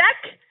on the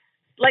deck?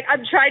 Like,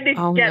 I'm trying to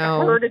get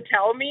no. her to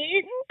tell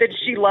me that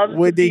she loves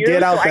When the they view,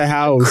 get out so the I-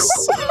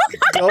 house,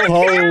 go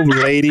home,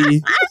 lady.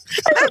 The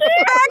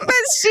fact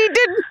that she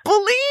didn't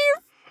believe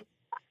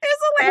is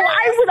Well,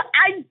 hilarious.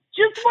 I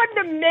just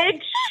wanted to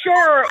make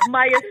sure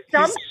my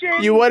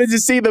assumption. You wanted to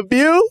see the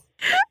view?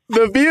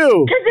 The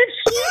view. Because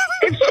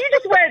if she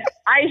just went,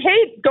 I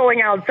hate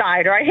going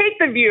outside, or I hate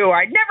the view, or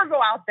I'd never go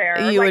out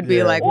there. You would be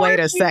Yeah. like, Or wait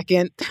a she-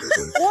 second.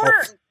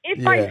 Or if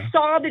Yeah. I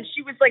saw that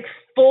she was like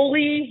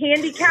fully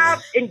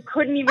handicapped and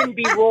couldn't even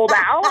be rolled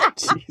out,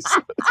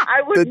 Jeez.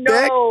 I would The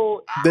deck?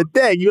 know The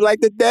deck. You like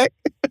the deck?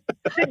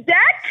 the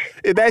deck.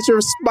 Is that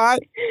your spot?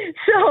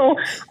 So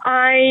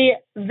I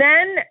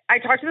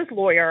talked to this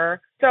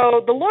lawyer.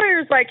 So the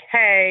lawyer's like,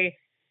 hey,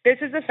 this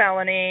is a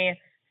felony.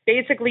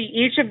 Basically,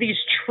 each of these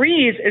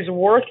trees is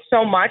worth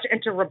so much,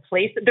 and to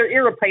replace it, they're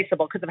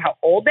irreplaceable because of how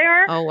old they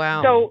are. Oh,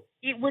 wow. So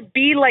it would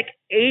be like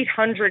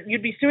 $800.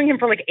 You'd be suing him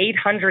for like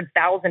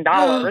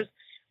 $800,000.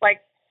 Like,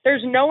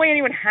 there's no way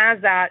anyone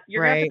has that.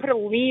 You're going to have Right. to put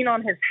a lien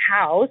on his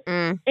house.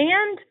 Mm.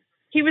 And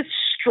he was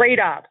straight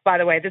up, by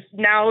the way. This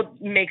now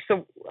makes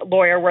the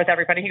lawyer worth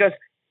every penny. He goes,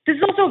 this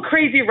is also a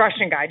crazy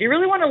Russian guy. Do you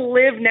really want to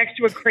live next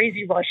to a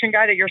crazy Russian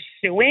guy that you're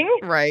suing?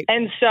 Right.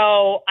 And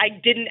so I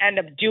didn't end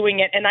up doing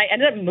it, and I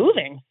ended up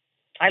moving.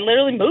 I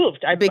literally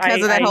moved.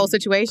 Because of that whole For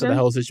situation? the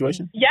whole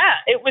situation? Yeah,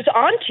 it was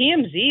on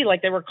TMZ.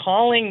 Like, they were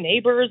calling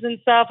neighbors and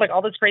stuff. Like,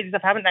 all this crazy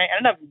stuff happened. And I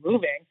ended up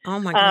moving. Oh,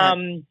 my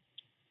God.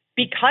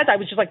 Because I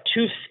was just like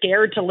too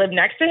scared to live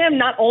next to him,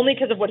 not only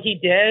because of what he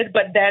did,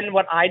 but then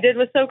what I did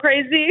was so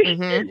crazy.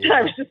 Mhm.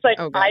 I was just like,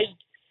 Oh, gosh.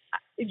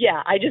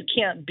 I just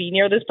can't be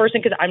near this person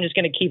because I'm just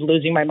going to keep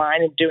losing my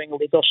mind and doing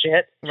illegal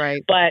shit.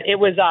 Right. But it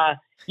was,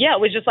 it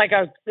was just like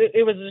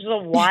it was just a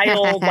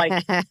wild,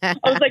 like, I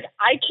was like,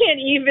 I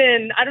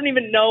don't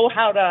even know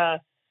how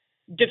to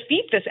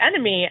defeat this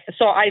enemy.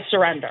 So I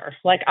surrender.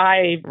 Like,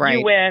 Right.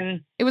 you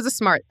win. It was a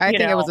smart. I You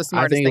think it was know, the I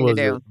smartest think it thing was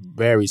to do. a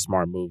very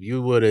smart move.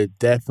 You would have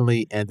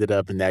definitely ended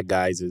up in that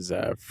guy's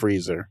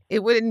freezer.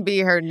 It wouldn't be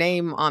her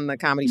name on the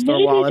Comedy Store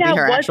Maybe wall. It'd be that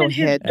her wasn't actual his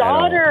hit.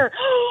 daughter.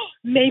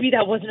 Maybe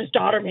that wasn't his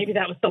daughter. Maybe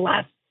that was the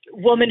last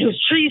woman whose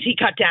trees he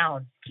cut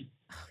down.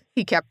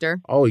 He kept her.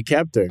 Oh, he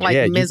kept her. Like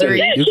yeah, Misery.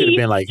 You could have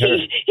been like her.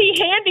 He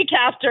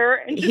handicapped her.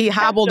 And just He kept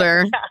hobbled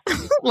her.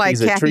 Like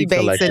He's a Kathy treat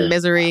Bates collector. in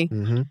Misery.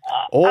 hmm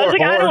I was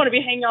like, I don't want to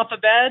be hanging off a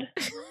bed.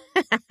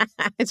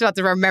 It's about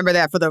to remember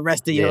that for the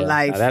rest of your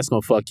life. now that's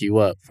gonna fuck you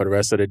up for the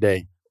rest of the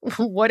day.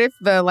 What if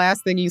the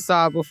last thing you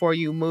saw before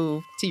you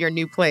moved to your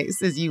new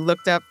place is you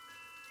looked up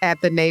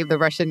at the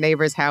Russian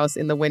neighbor's house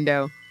in the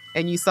window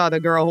and you saw the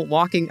girl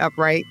walking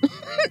upright,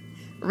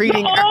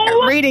 reading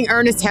No! reading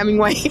Ernest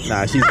Hemingway?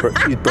 Nah, she's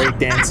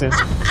breakdancing.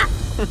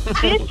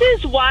 This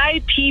is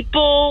why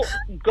people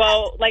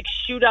go, like,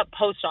 shoot up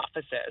post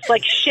offices.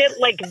 Like, shit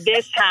like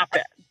this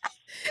happens.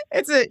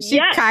 She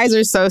Yes. Kaiser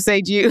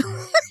Sose you.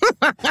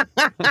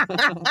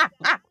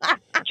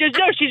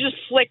 She's just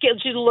flicking.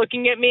 She's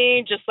looking at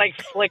me, just like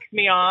flicks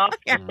me off.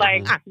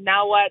 Like,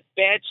 now what,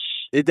 bitch?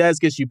 It does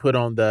get you put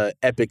on the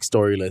epic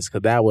story list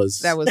because that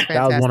was one of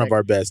fantastic.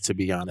 our best, to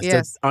be honest.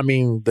 Yes. I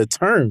mean, the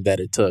turn that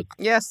it took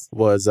Yes.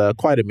 was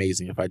quite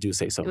amazing, if I do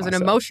say so It was an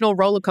myself. emotional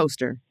roller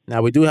coaster.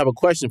 Now, we do have a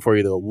question for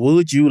you, though.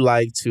 Would you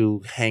like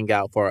to hang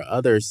out for our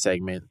other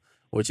segment,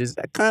 which is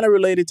kind of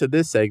related to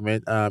this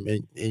segment?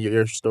 In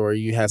your story,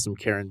 you had some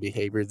Karen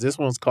behaviors. This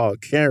one's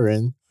called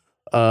Karen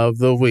of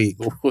the Week.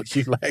 Would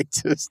you like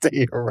to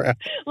stay around?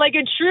 Like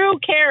a true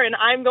Karen,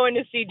 I'm going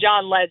to see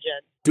John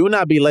Legend. Do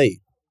not be late.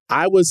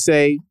 I would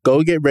say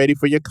go get ready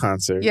for your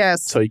concert.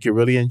 Yes. So you can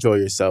really enjoy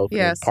yourself.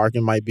 Yes. And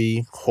parking might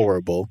be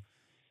horrible.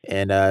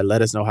 And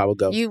let us know how it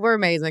goes. You were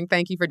amazing.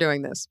 Thank you for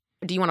doing this.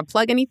 Do you want to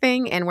plug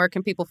anything? And where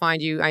can people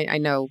find you? I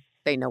know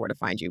they know where to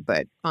find you,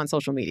 but on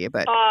social media,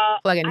 but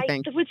plug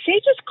anything. I would say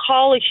just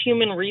call a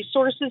human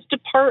resources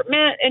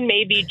department and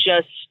maybe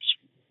just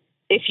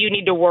if you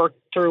need to work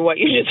through what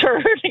you just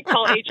heard and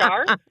call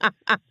HR.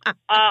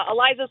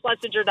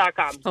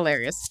 ElizaSlesinger.com.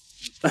 Hilarious.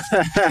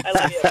 I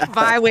love you.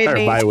 Bye,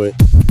 Whitney. Bye, Whit.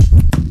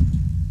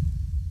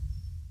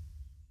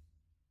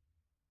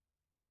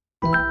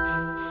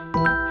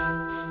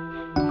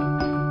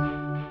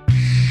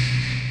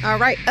 All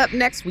right, up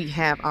next, we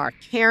have our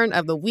Karen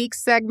of the Week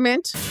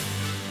segment.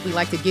 We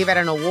like to give out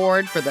an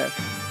award for the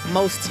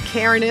most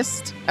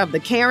Karenist of the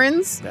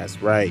Karens.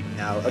 That's right.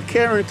 Now, a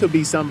Karen could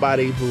be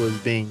somebody who is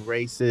being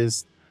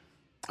racist,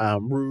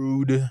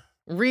 rude.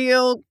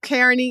 Real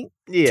Karen-y.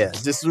 Yeah,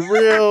 just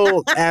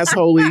real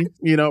assholey,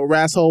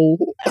 rasshole.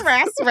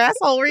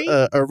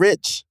 Rassholery. A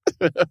rich.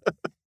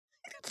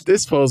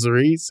 This post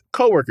reads,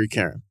 coworker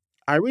Karen.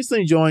 I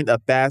recently joined a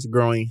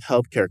fast-growing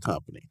healthcare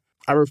company.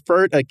 I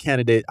referred a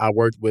candidate I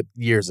worked with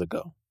years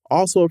ago,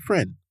 also a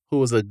friend, who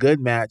was a good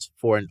match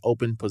for an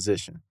open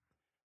position.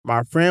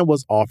 My friend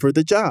was offered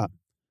the job,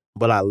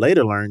 but I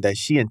later learned that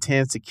she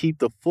intends to keep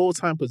the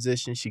full-time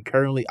position she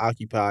currently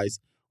occupies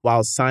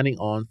while signing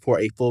on for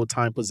a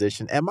full-time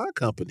position at my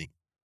company.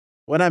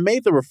 When I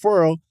made the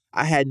referral,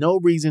 I had no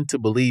reason to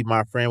believe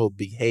my friend would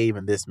behave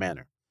in this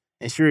manner,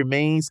 and she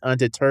remains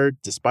undeterred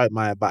despite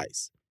my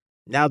advice.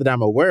 Now that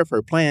I'm aware of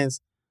her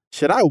plans,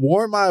 should I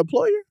warn my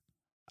employer?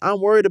 I'm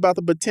worried about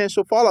the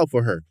potential fallout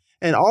for her,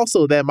 and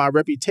also that my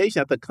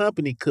reputation at the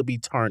company could be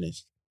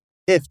tarnished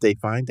if they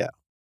find out.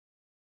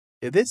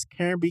 Is this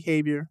Karen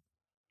behavior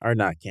or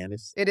not,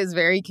 Candace? It is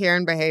very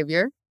Karen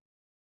behavior,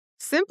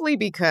 simply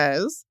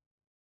because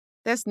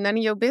that's none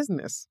of your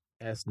business.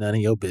 That's none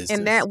of your business.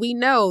 And that we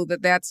know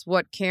that that's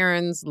what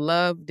Karens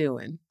love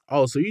doing.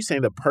 Oh, so you're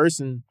saying the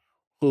person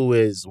who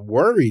is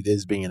worried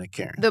is being a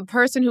Karen? The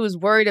person who is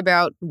worried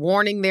about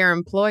warning their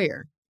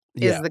employer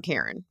is the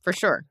Karen, for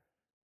sure.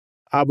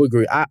 I would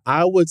agree.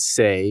 I would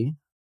say,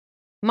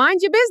 mind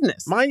your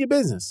business. Mind your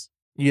business.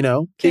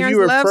 Karens if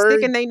you love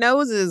sticking their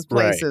noses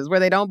places where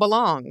they don't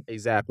belong.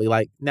 Exactly.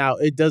 Now,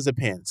 it does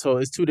depend. So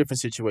it's two different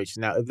situations.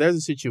 Now, if there's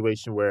a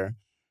situation where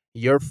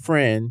your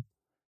friend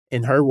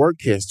in her work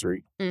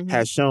history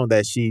has shown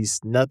that she's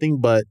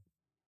nothing but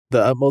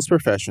the utmost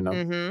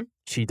professional,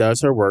 she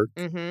does her work,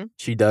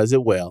 she does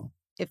it well,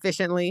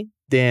 efficiently,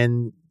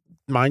 then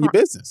mind your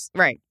business.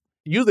 Right.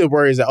 Usually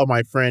worries that,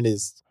 my friend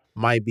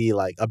might be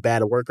like a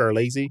bad worker or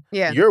lazy.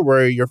 Yeah. You're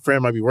worried your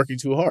friend might be working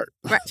too hard.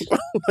 Right.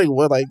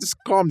 Just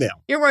calm down.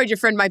 You're worried your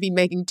friend might be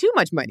making too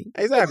much money.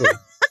 Exactly.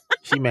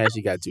 She mad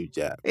she got 2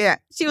 jobs. Yeah.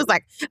 She was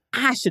like,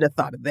 I should have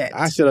thought of that.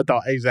 I should have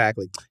thought,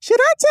 exactly. Should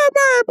I tell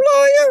my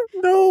employer?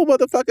 No,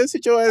 motherfucker,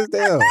 sit your ass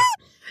down.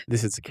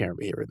 This is a Karen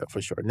behavior, though,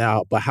 for sure.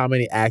 Now, but how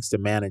many acts to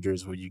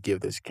managers would you give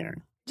this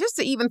Karen? Just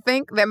to even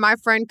think that my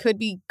friend could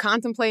be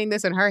contemplating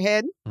this in her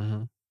head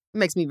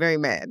makes me very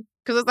mad.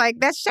 Because it's like,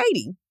 that's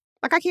shady.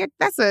 Like, I can't,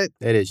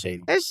 It is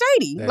shady. It's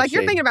shady. Like,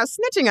 you're thinking about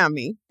snitching on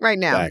me right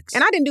now. Facts.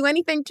 And I didn't do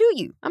anything to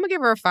you. I'm going to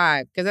give her a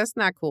 5 because that's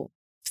not cool.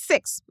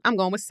 6. I'm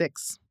going with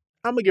 6.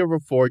 I'm going to give her a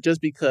 4 just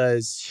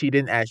because she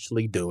didn't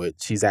actually do it.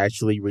 She's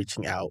actually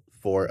reaching out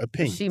for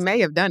opinions. She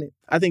may have done it.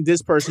 I think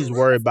this person's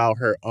worried about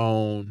her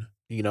own,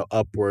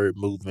 upward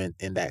movement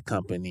in that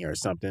company or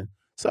something.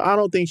 So I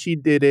don't think she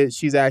did it.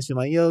 She's actually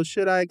like, yo,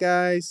 should I,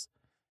 guys?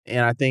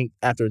 And I think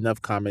after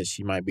enough comments,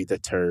 she might be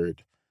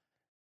deterred.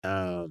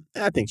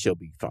 I think she'll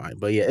be fine.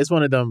 But yeah, it's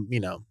one of them,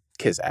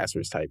 kiss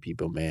assers type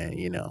people, man,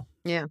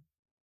 Yeah.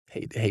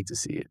 Hate to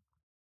see it.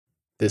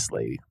 This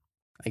lady,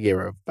 I gave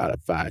her about a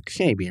 5.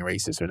 She ain't being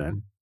racist or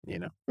nothing,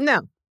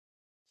 No.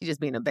 She's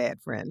just being a bad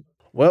friend.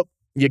 Well,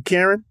 you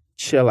Karen,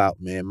 chill out,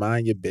 man.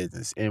 Mind your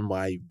business.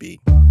 NYB.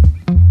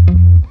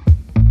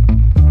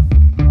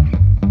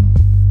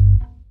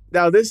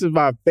 Now, this is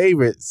my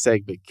favorite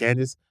segment,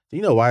 Candace. Do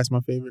you know why it's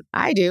my favorite?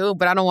 I do,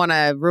 but I don't want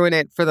to ruin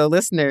it for the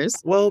listeners.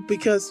 Well,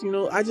 because,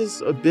 I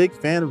just a big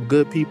fan of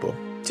good people.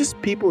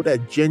 Just people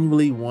that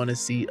genuinely want to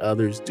see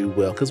others do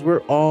well. Because we're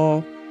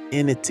all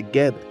in it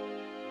together.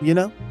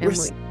 We're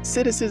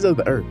citizens of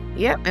the earth.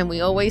 Yep, and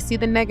we always see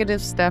the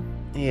negative stuff.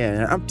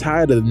 Yeah, I'm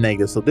tired of the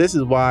negative. So this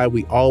is why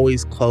we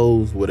always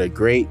close with a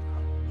great,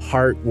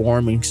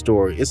 heartwarming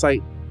story. It's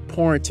like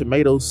pouring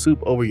tomato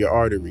soup over your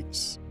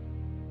arteries.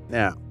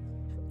 Now,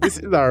 this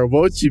is our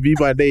Won't You Be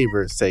My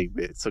Neighbor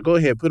segment. So go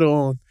ahead, put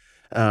on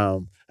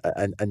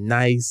a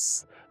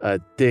nice,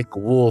 thick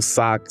wool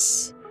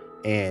socks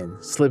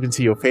and slip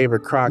into your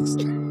favorite Crocs.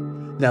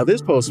 Now,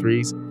 this post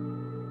reads,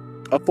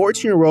 a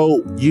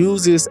 14-year-old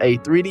uses a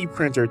 3D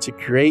printer to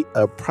create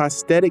a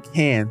prosthetic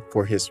hand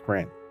for his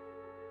friend.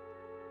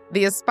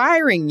 The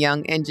aspiring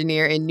young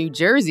engineer in New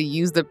Jersey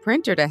used the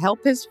printer to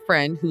help his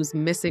friend who's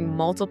missing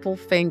multiple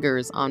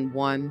fingers on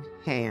one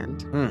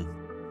hand.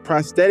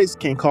 Prosthetics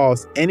can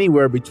cost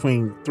anywhere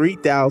between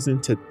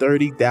 $3,000 to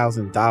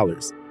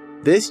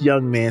 $30,000. This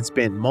young man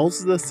spent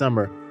most of the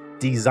summer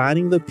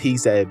designing the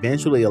piece that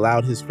eventually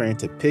allowed his friend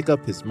to pick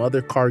up his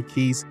mother's car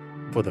keys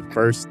for the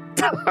first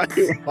time.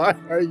 Why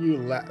are you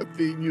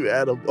laughing, you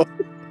animal?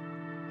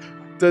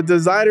 The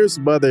designer's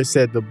mother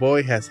said the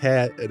boy has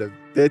had an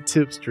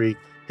inventive streak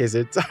his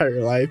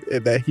entire life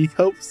and that he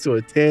hopes to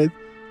attend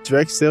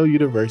Drexel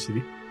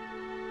University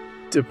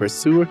to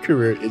pursue a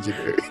career in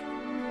engineering.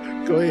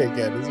 Go ahead,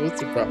 Candace. What's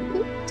the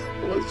problem?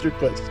 What's your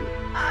question?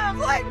 I'm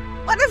like,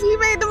 what if he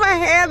made them a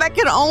hand that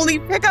can only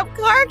pick up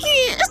car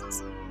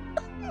keys?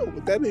 Oh,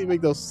 but that didn't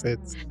make no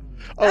sense.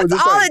 Oh, That's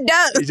just all like, it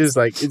does. it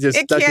just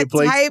It stuck in can't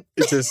place. type.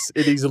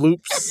 It these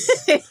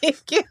loops.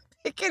 It can't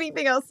pick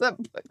anything else up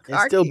but car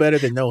It's still keys. better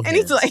than no And hands.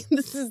 he's like,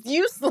 this is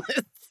useless.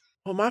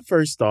 Well, my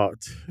first thought,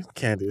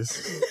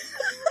 Candace,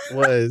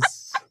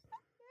 was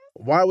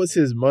why was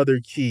his mother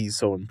keys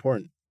so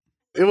important?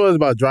 It wasn't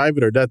about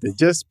driving or nothing.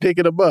 Just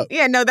picking them up.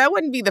 Yeah, no, that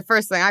wouldn't be the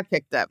first thing I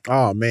picked up.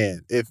 Oh,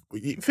 man. If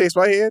you fix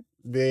my head,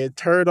 man,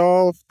 turn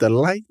off the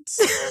lights,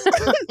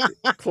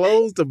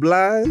 close the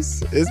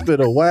blinds. It's been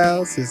a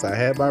while since I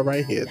had my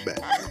right hand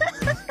back.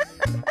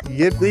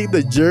 Give me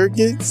the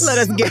Jergens. Let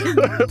us get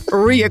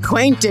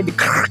reacquainted.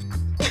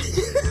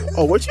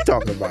 Oh, what you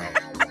talking about?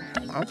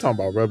 I'm talking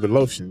about rubbing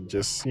lotion,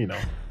 just, to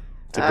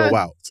go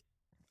out.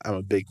 I'm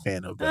a big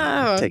fan of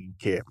taking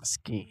care of my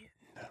skin.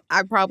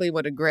 I probably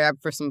would have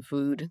grabbed for some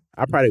food.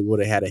 I probably would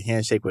have had a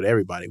handshake with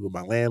everybody, with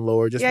my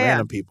landlord, just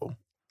random people.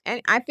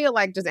 And I feel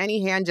like just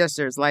any hand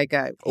gestures, like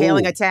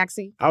hailing a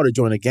taxi. I would have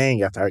joined a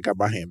gang after I got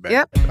my hand back.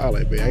 Yep. I was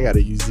like, man, I got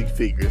to use these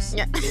fingers.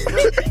 Yeah.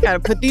 Gotta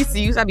put these to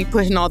use. I'd be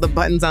pushing all the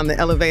buttons on the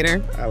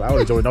elevator. I would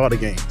have joined all the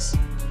gangs.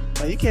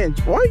 Like, you can't,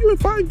 why are you in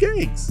 5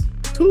 gangs?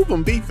 2 of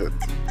them beefing.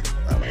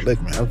 I'm like,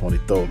 look, man, I'm going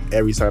to throw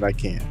every side I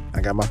can.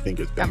 I got my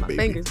fingers back, Got my baby.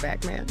 fingers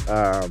back, man.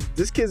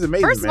 This kid's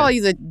amazing, First of all,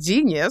 he's a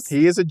genius.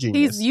 He is a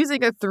genius. He's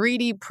using a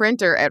 3D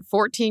printer at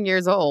 14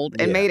 years old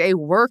and Yeah. made a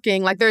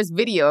working, like there's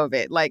video of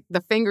it, like the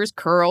fingers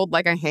curled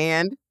like a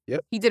hand.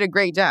 Yep. He did a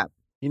great job.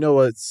 You know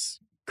what's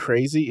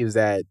crazy is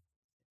that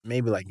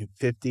maybe like in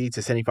 50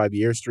 to 75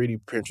 years, 3D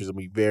printers will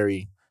be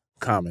very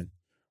common.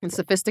 And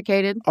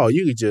sophisticated. Oh,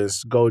 you could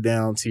just go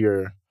down to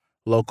your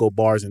local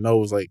Barnes and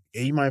Nobles, like,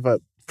 hey, you mind if I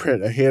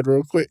print a head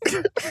real quick?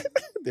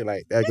 They're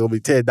like, that's going to be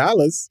 $10.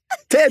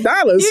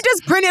 $10? You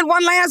just printed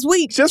one last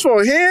week. Just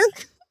for a hand?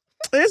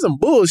 It's some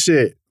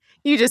bullshit.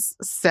 You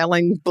just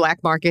selling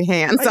black market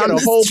hands I got on a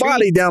the whole street.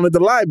 body down at the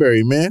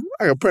library, man.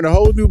 I can print a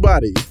whole new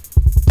body.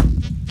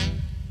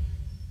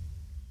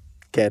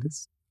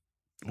 Candace,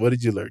 what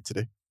did you learn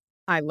today?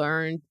 I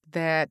learned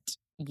that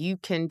you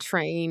can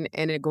train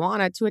an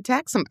iguana to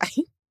attack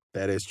somebody.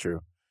 That is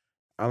true.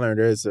 I learned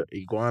there's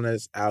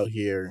iguanas out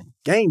here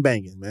gang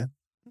banging, man.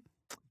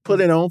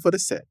 Put it on for the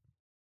set.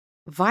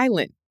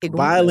 Violent iguanas.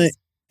 Violent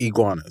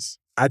iguanas.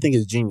 I think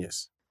it's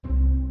genius.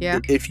 Yeah.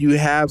 If you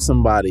have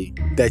somebody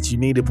that you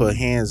need to put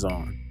hands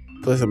on,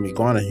 put some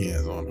iguana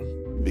hands on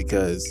them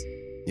because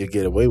you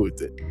get away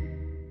with it.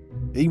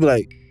 You be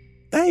like,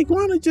 that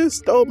iguana just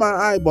stole my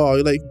eyeball.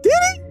 You're like, did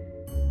he?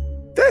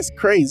 That's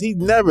crazy. He's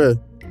never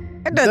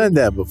done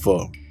that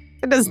before.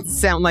 It doesn't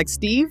sound like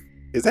Steve.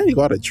 Is that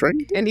iguana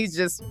trained? And he's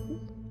just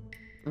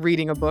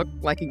reading a book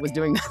like he was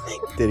doing nothing.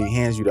 Then he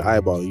hands you the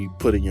eyeball. You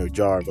put in your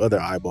jar of other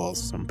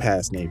eyeballs from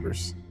past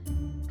neighbors.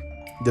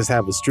 Just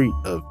have a street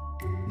of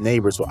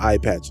neighbors with eye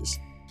patches.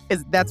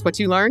 That's what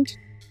you learned?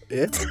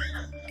 Yeah.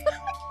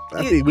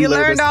 I You, think we you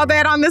learned all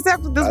that on this I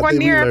one think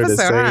we year learned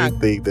episode, the huh? same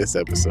thing this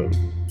episode.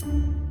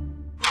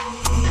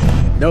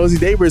 Nosy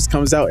Neighbors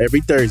comes out every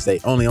Thursday,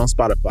 only on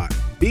Spotify.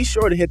 Be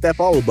sure to hit that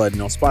follow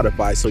button on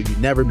Spotify so you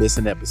never miss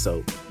an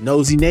episode.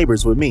 Nosy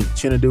Neighbors with me,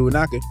 Chinadu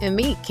Inaka, And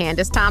me,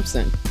 Candace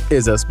Thompson.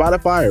 is a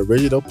Spotify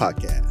original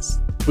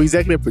podcast. We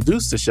executive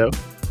produce the show.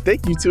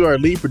 Thank you to our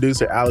lead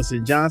producer,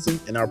 Allison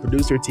Johnson, and our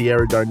producer,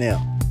 Tierra Darnell.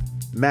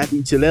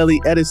 Matthew Chilelli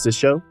edits the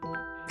show.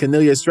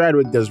 Cornelia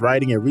Stradwick does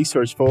writing and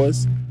research for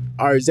us.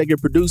 Our executive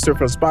producer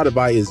from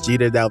Spotify is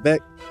Gita Dalbeck.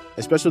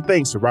 And special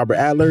thanks to Robert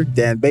Adler,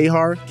 Dan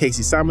Behar,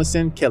 Casey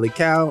Simonson, Kelly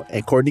Cow,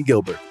 and Courtney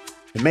Gilbert.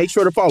 And make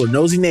sure to follow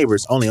Nosy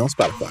Neighbors only on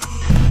Spotify.